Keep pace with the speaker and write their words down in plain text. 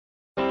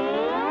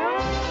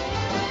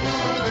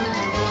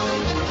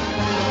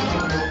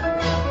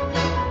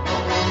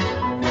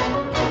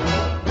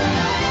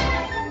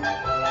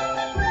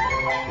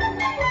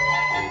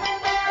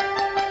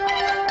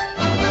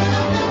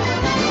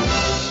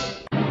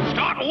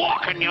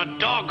walking, you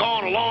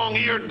doggone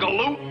long-eared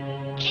galoot?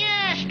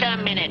 Just a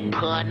minute,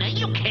 partner.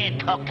 You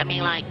can't talk to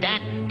me like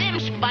that.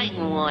 Them's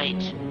fighting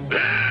words.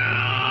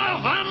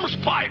 Yeah, them's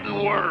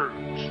fighting words.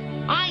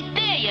 I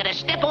dare you to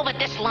step over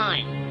this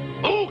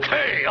line.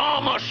 Okay,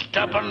 I'm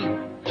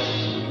a-steppin'.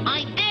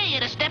 I dare you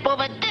to step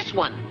over this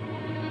one.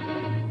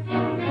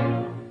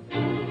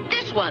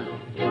 This one.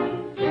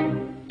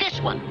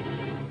 This one.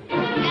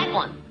 That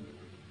one.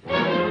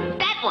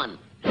 That one.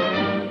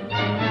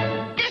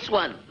 This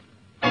one.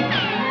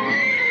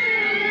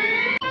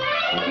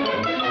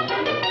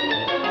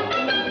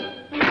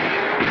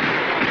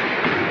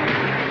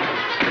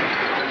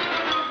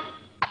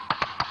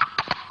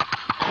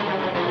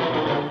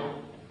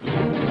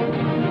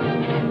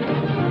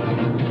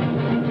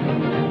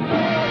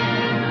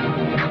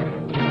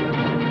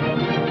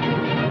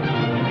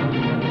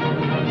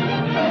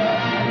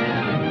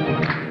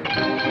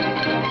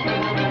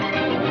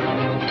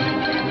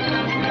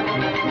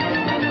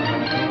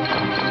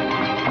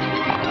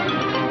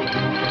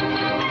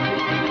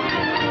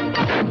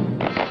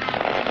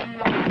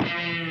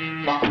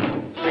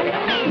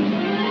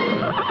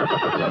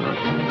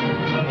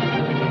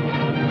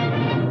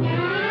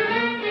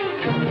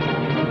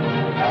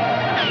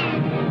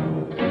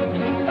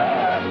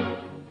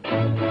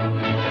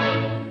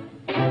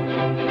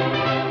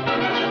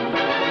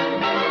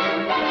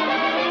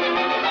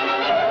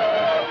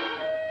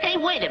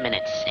 Wait a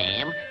minute,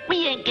 Sam.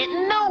 We ain't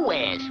getting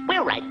nowheres.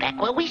 We're right back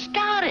where we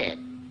started.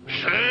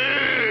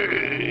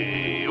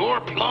 Say, you're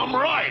plumb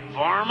right,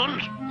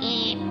 varmint.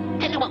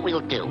 Tell you what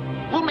we'll do.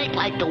 We'll make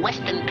like the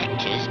Western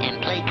pictures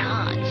and play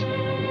cards.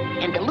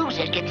 And the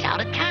loser gets out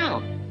of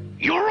town.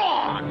 You're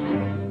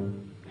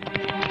on.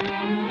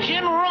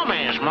 Gin rum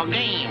is my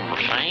game,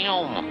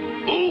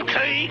 Sam.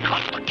 Okay,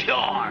 cut the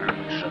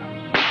cards.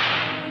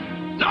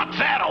 Knock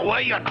that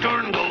away, you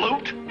darn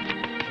galoot.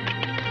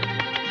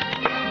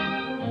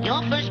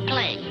 Your first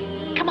play.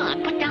 Come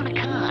on, put down a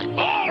card.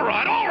 All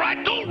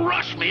right, don't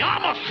rush me.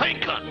 I'm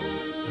a-thinking.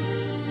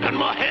 And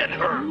my head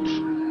hurts.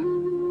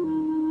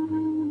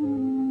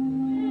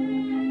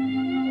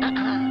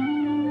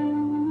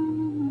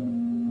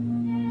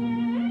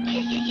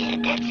 Yeah,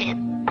 that's it.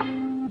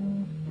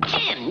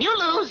 Jim, you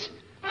lose.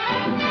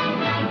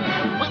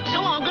 Well,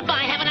 so long,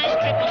 goodbye, have a nice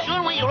trip. Be sure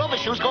and wear your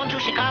overshoes going to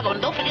Chicago,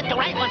 and don't forget to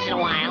write once in a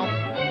while.